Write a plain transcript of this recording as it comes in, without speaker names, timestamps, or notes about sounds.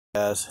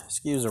Guys,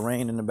 excuse the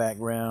rain in the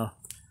background.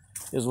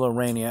 It's a little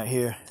rainy out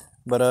here,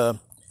 but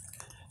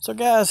so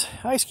guys,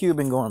 Ice Cube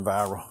been going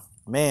viral,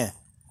 man.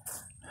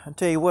 I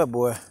tell you what,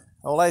 boy,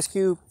 old Ice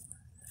Cube,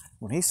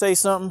 when he say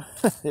something,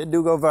 it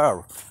do go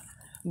viral.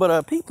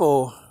 But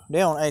people,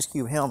 they on Ice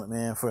Cube helmet,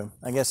 man, for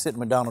I guess sitting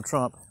with Donald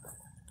Trump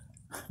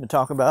to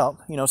talk about,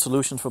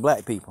 solutions for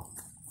black people.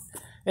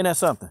 And that's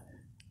something.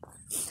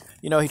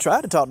 He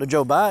tried to talk to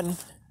Joe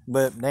Biden,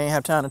 but they ain't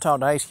have time to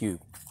talk to Ice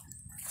Cube.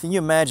 Can you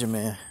imagine,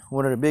 man,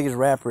 one of the biggest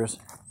rappers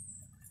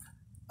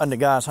under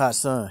God's hot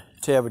sun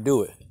to ever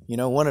do it?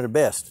 One of the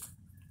best.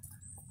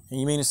 And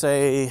you mean to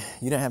say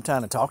you didn't have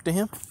time to talk to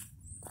him?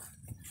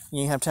 You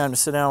didn't have time to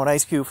sit down with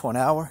Ice Cube for an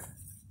hour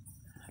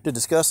to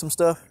discuss some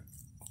stuff?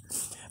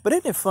 But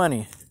isn't it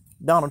funny?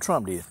 Donald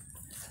Trump did.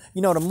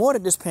 The more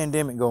that this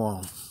pandemic go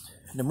on,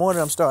 the more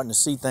that I'm starting to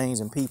see things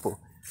in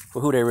people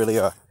for who they really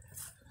are.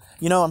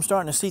 I'm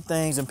starting to see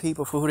things in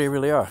people for who they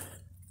really are.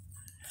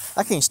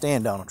 I can't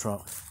stand Donald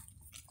Trump.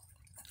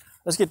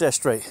 Let's get that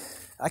straight.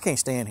 I can't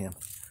stand him.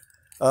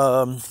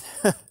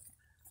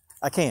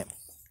 I can't.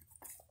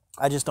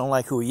 I just don't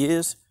like who he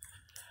is.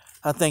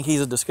 I think he's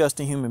a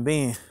disgusting human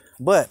being.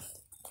 But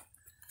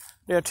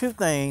there are two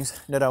things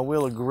that I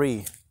will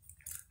agree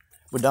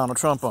with Donald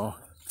Trump on.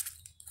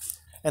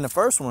 And the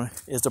first one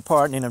is the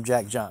pardoning of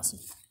Jack Johnson.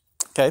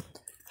 Okay?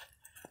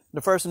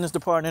 The first one is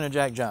the pardoning of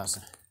Jack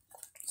Johnson.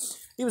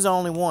 He was the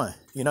only one.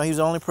 He was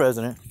the only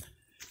president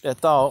that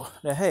thought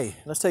that, hey,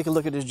 let's take a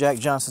look at this Jack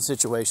Johnson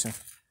situation.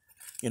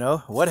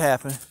 What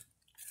happened?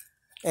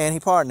 And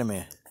he pardoned the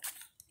man.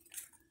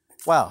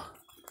 Wow.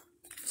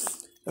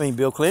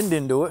 Bill Clinton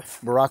didn't do it.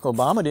 Barack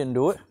Obama didn't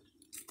do it.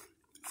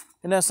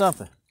 And that's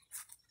something.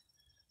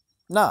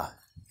 Nah,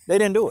 they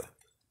didn't do it.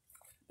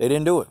 They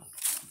didn't do it.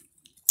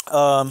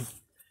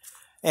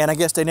 And I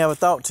guess they never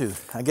thought to.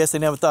 I guess they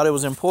never thought it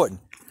was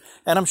important.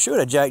 And I'm sure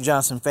that Jack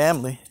Johnson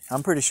family,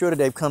 I'm pretty sure that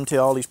they've come to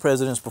all these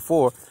presidents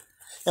before.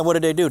 And what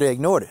did they do? They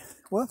ignored it.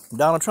 Well,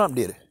 Donald Trump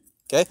did it.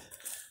 Okay?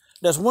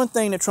 That's one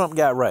thing that Trump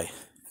got right.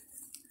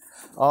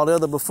 All the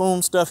other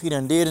buffoon stuff he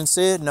done did and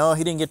said, no,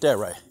 he didn't get that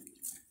right.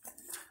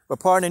 But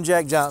pardoning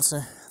Jack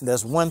Johnson,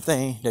 that's one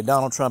thing that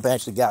Donald Trump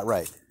actually got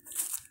right.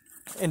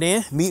 And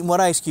then meeting with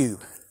Ice Cube.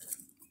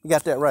 He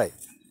got that right.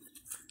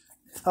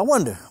 I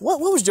wonder, what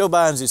was Joe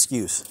Biden's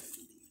excuse?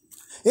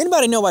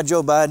 Anybody know why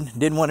Joe Biden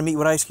didn't want to meet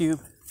with Ice Cube?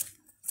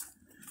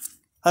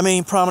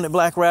 Prominent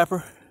black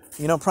rapper,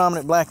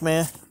 prominent black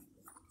man,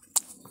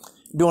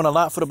 doing a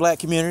lot for the black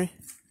community,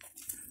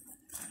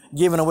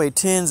 giving away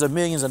tens of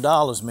millions of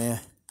dollars, man,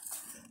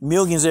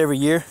 millions every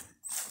year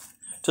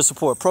to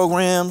support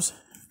programs,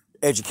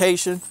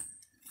 education,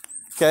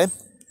 okay,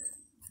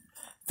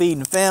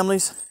 feeding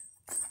families.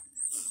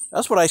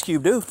 That's what Ice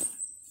Cube do.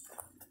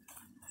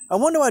 I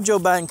wonder why Joe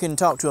Biden couldn't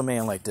talk to a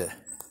man like that.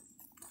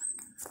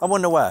 I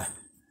wonder why.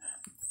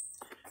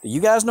 Do you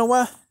guys know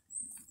why?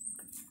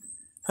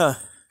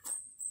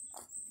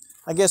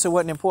 I guess it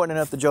wasn't important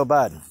enough to Joe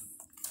Biden.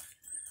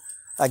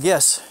 I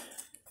guess,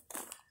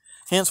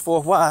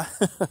 henceforth, why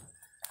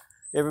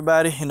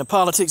everybody in the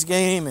politics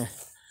game and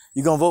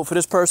you're going to vote for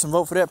this person,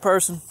 vote for that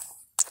person.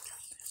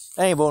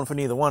 I ain't voting for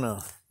neither one of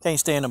them. Can't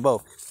stand them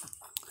both.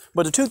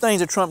 But the two things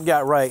that Trump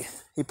got right,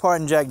 he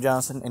pardoned Jack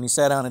Johnson and he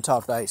sat down and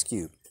talked to Ice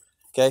Cube.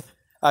 Okay?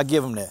 I'll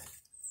give him that.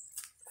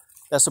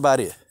 That's about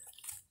it.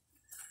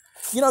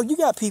 You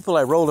got people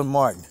like Roland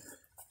Martin.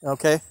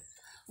 Okay?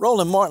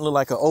 Roland Martin looked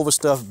like an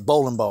overstuffed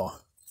bowling ball.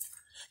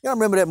 Y'all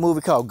remember that movie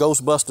called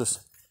Ghostbusters?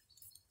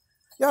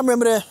 Y'all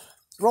remember that?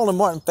 Roland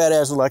Martin fat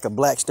ass looked like a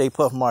black Stay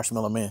Puft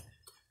Marshmallow Man.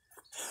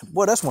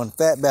 Boy, that's one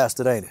fat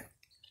bastard, ain't it?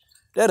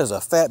 That is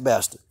a fat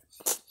bastard.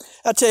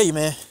 I tell you,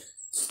 man.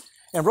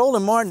 And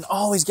Roland Martin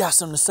always got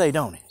something to say,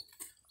 don't he?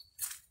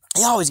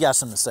 He always got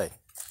something to say.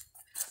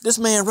 This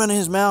man running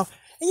his mouth.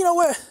 And you know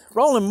what?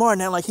 Roland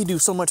Martin act like he do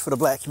so much for the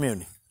black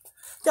community.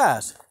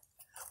 Guys,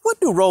 what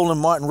do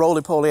Roland Martin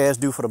roly-poly ass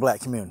do for the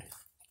black community?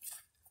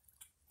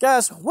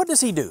 Guys, what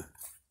does he do?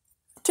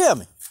 Tell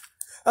me.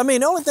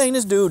 The only thing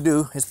this dude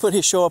do is put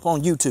his show up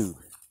on YouTube.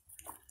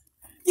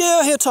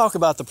 Yeah, he'll talk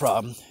about the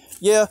problem.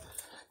 Yeah,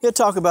 he'll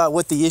talk about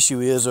what the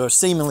issue is or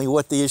seemingly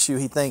what the issue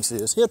he thinks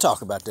is. He'll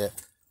talk about that.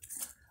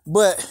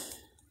 But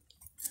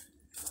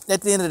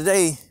at the end of the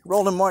day,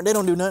 Roland Martin, they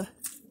don't do nothing.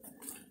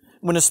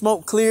 When the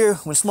smoke clear,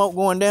 when smoke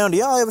going down, do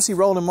y'all ever see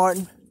Roland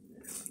Martin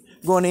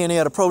going in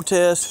there to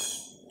protest?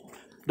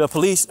 The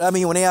police, when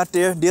they out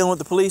there dealing with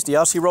the police, do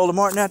y'all see Roland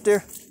Martin out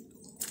there?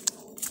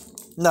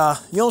 Nah,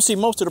 you don't see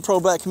most of the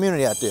pro-black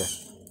community out there.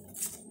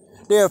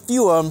 There are a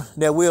few of them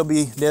that will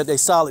be, they're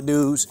solid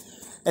dudes,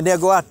 and they'll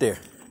go out there.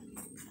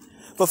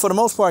 But for the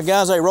most part,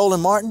 guys like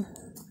Roland Martin,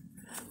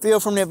 Phil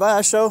from the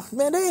Advice Show,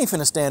 man, they ain't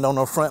finna stand on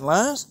no front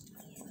lines.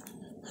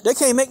 They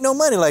can't make no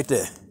money like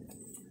that.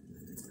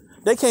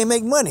 They can't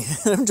make money.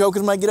 Them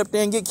jokers might get up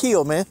there and get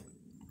killed, man.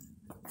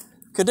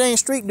 Because they ain't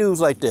street dudes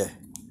like that.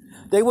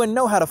 They wouldn't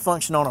know how to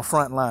function on a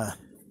front line.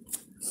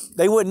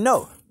 They wouldn't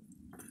know.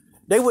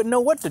 They wouldn't know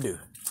what to do.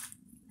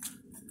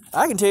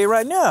 I can tell you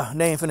right now,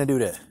 they ain't finna do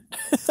that.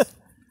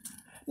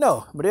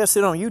 No, but they'll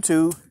sit on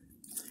YouTube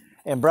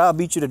and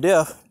browbeat you to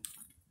death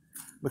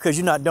because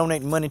you're not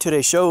donating money to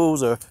their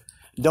shows or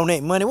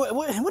donate money.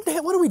 What the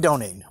hell? What are we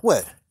donating?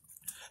 What?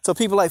 So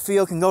people like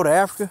Phil can go to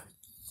Africa?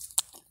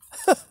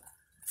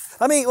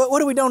 I mean,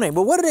 what are we donating?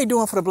 But what are they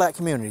doing for the black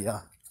community,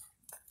 y'all?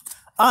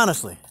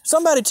 Honestly,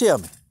 somebody tell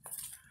me.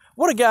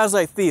 What are guys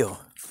like Phil,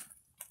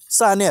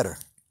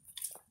 Sinetter?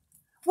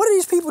 What are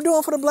these people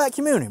doing for the black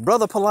community?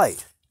 Brother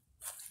Polite.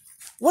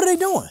 What are they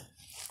doing?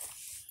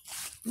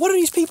 What are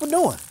these people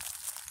doing?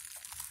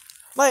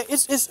 Like,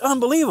 it's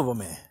unbelievable,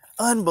 man.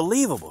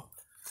 Unbelievable.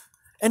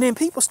 And then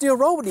people still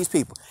roll with these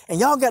people. And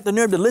y'all got the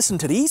nerve to listen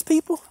to these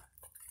people?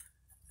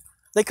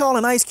 They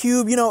calling Ice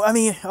Cube,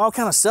 all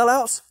kind of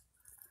sellouts.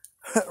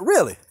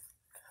 Really?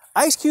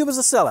 Ice Cube is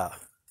a sellout.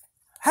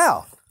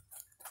 How?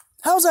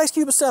 How is Ice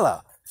Cube a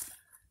sellout?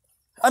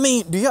 I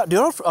mean,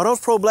 are those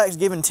pro-blacks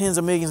giving tens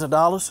of millions of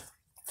dollars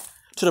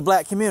to the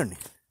black community?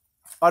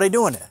 Are they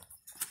doing that?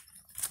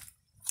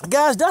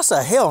 Guys, that's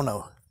a hell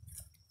no.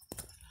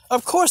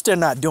 Of course they're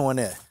not doing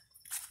that.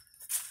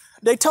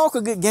 They talk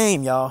a good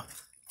game, y'all.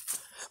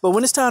 But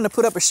when it's time to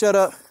put up or shut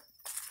up,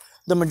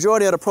 the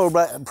majority of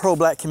the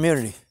pro-black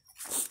community,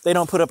 they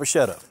don't put up or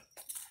shut up.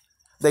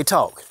 They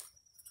talk.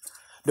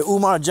 The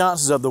Umar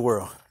Johnsons of the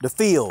world, the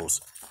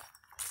Fields,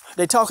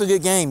 they talk a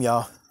good game,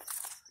 y'all.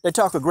 They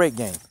talk a great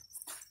game.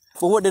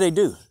 But what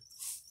do?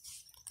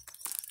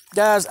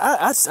 Guys,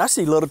 I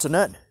see little to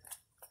nothing.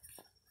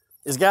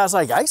 It's guys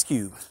like Ice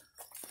Cube.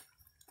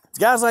 It's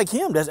guys like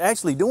him that's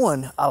actually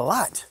doing a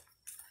lot.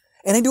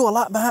 And they do a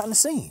lot behind the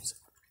scenes.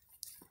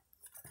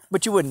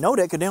 But you wouldn't know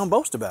that because they don't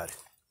boast about it.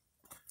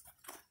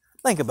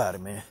 Think about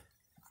it, man.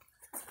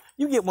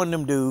 You get one of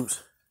them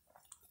dudes.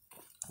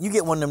 You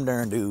get one of them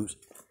darn dudes.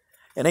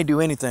 And they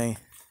do anything.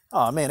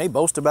 Oh, man, they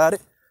boast about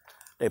it.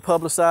 They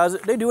publicize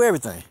it. They do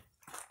everything.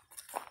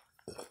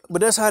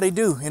 But that's how they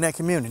do in that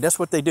community. That's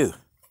what they do.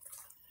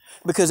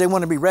 Because they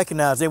want to be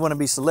recognized. They want to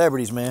be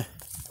celebrities, man.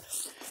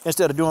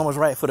 Instead of doing what's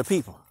right for the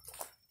people.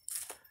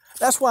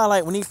 That's why,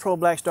 like, when these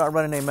pro-blacks start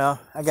running their mouth,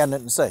 I got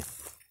nothing to say.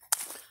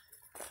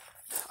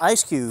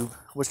 Ice Cube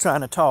was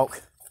trying to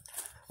talk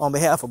on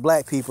behalf of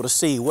black people to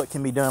see what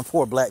can be done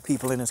for black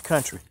people in this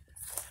country.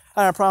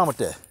 I have a problem with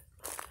that.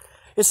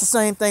 It's the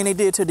same thing they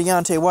did to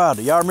Deontay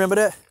Wilder. Y'all remember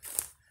that?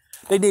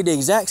 They did the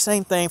exact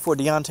same thing for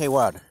Deontay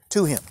Wilder,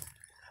 to him.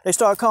 They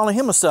started calling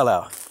him a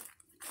sellout.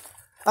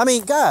 I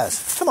mean,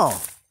 guys, come on.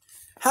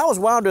 How is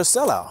Wilder a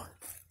sellout?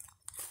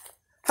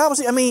 How was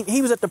he? I mean,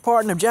 he was at the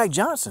pardon of Jack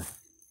Johnson.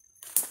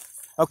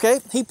 Okay?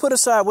 He put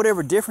aside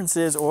whatever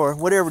differences or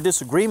whatever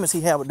disagreements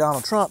he had with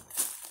Donald Trump,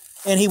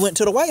 and he went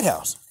to the White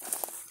House.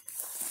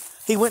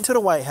 He went to the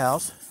White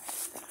House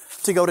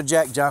to go to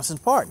Jack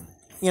Johnson's pardon.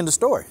 End of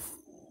story.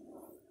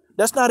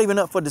 That's not even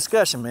up for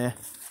discussion, man.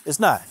 It's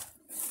not.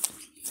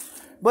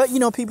 But,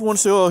 people want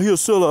to say, oh, he'll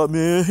sell out,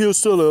 man. He'll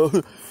sell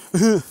out.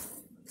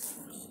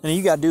 And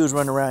you got dudes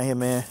running around here,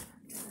 man.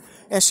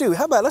 And shoot,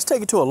 how about let's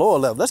take it to a lower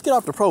level. Let's get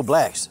off the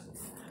pro-blacks.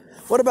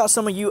 What about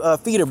some of you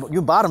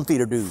you bottom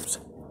feeder dudes?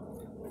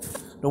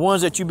 The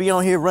ones that you be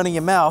on here running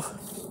your mouth.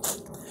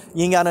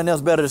 You ain't got nothing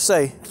else better to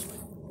say.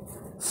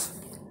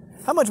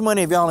 How much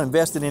money have y'all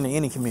invested into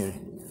any community?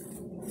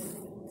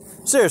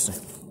 Seriously.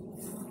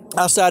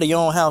 Outside of your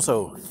own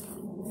household.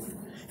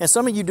 And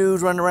some of you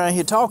dudes running around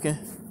here talking,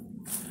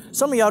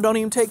 some of y'all don't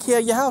even take care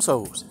of your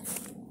households.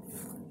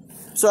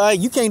 So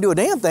you can't do a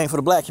damn thing for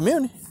the black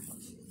community.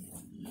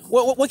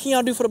 What can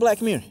y'all do for the black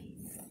community?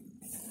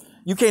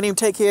 You can't even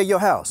take care of your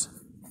house.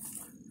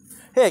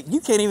 Heck,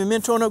 you can't even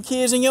mentor no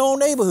kids in your own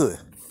neighborhood.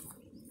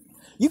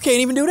 You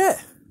can't even do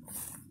that.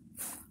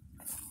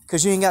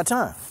 Because you ain't got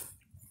time.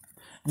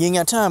 You ain't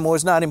got time, or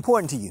it's not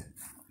important to you.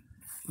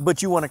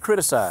 But you want to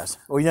criticize.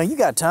 Or, you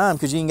got time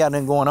because you ain't got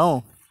nothing going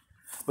on.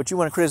 But you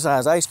want to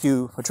criticize Ice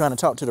Cube for trying to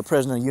talk to the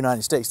President of the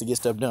United States to get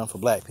stuff done for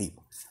black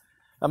people.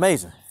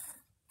 Amazing.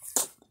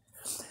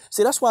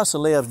 See, that's why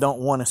celebs don't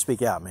want to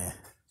speak out, man.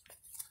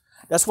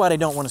 That's why they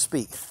don't want to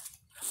speak.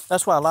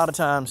 That's why a lot of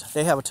times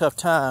they have a tough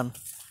time,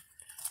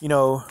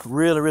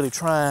 really, really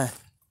trying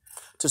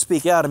to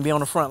speak out and be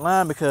on the front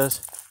line,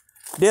 because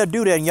they'll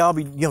do that and y'all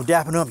be,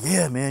 dapping up.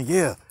 Yeah, man.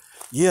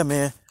 Yeah,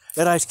 man.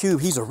 That Ice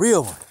Cube, he's a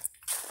real one.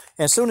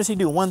 And as soon as he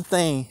do one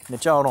thing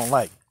that y'all don't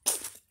like,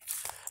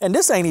 and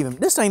this ain't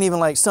even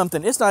like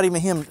something, it's not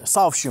even him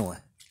soft shoeing.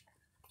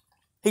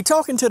 He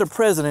talking to the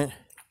president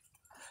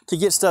to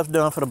get stuff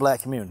done for the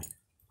black community.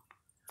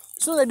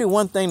 As soon as they do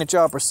one thing that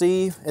y'all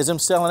perceive as them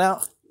selling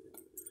out,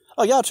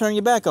 oh, y'all turn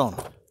your back on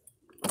them.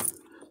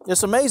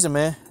 It's amazing,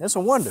 man. It's a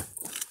wonder.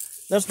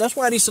 That's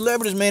why these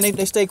celebrities, man,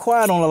 they stay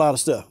quiet on a lot of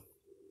stuff.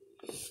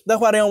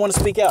 That's why they don't want to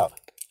speak out.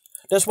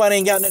 That's why they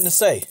ain't got nothing to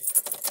say.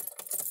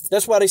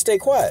 That's why they stay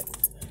quiet.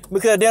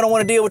 Because they don't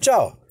want to deal with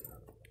y'all.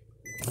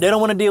 They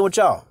don't want to deal with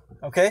y'all,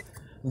 okay?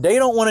 They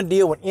don't want to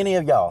deal with any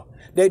of y'all.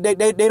 They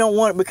don't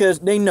want it because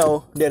they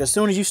know that as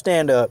soon as you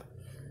stand up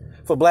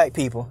for black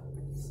people,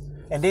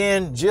 and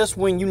then just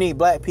when you need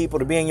black people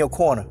to be in your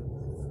corner,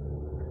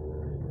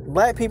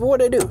 black people,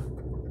 what they do?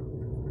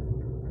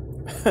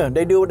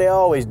 They do what they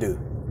always do.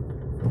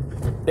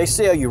 They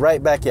sell you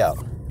right back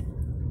out.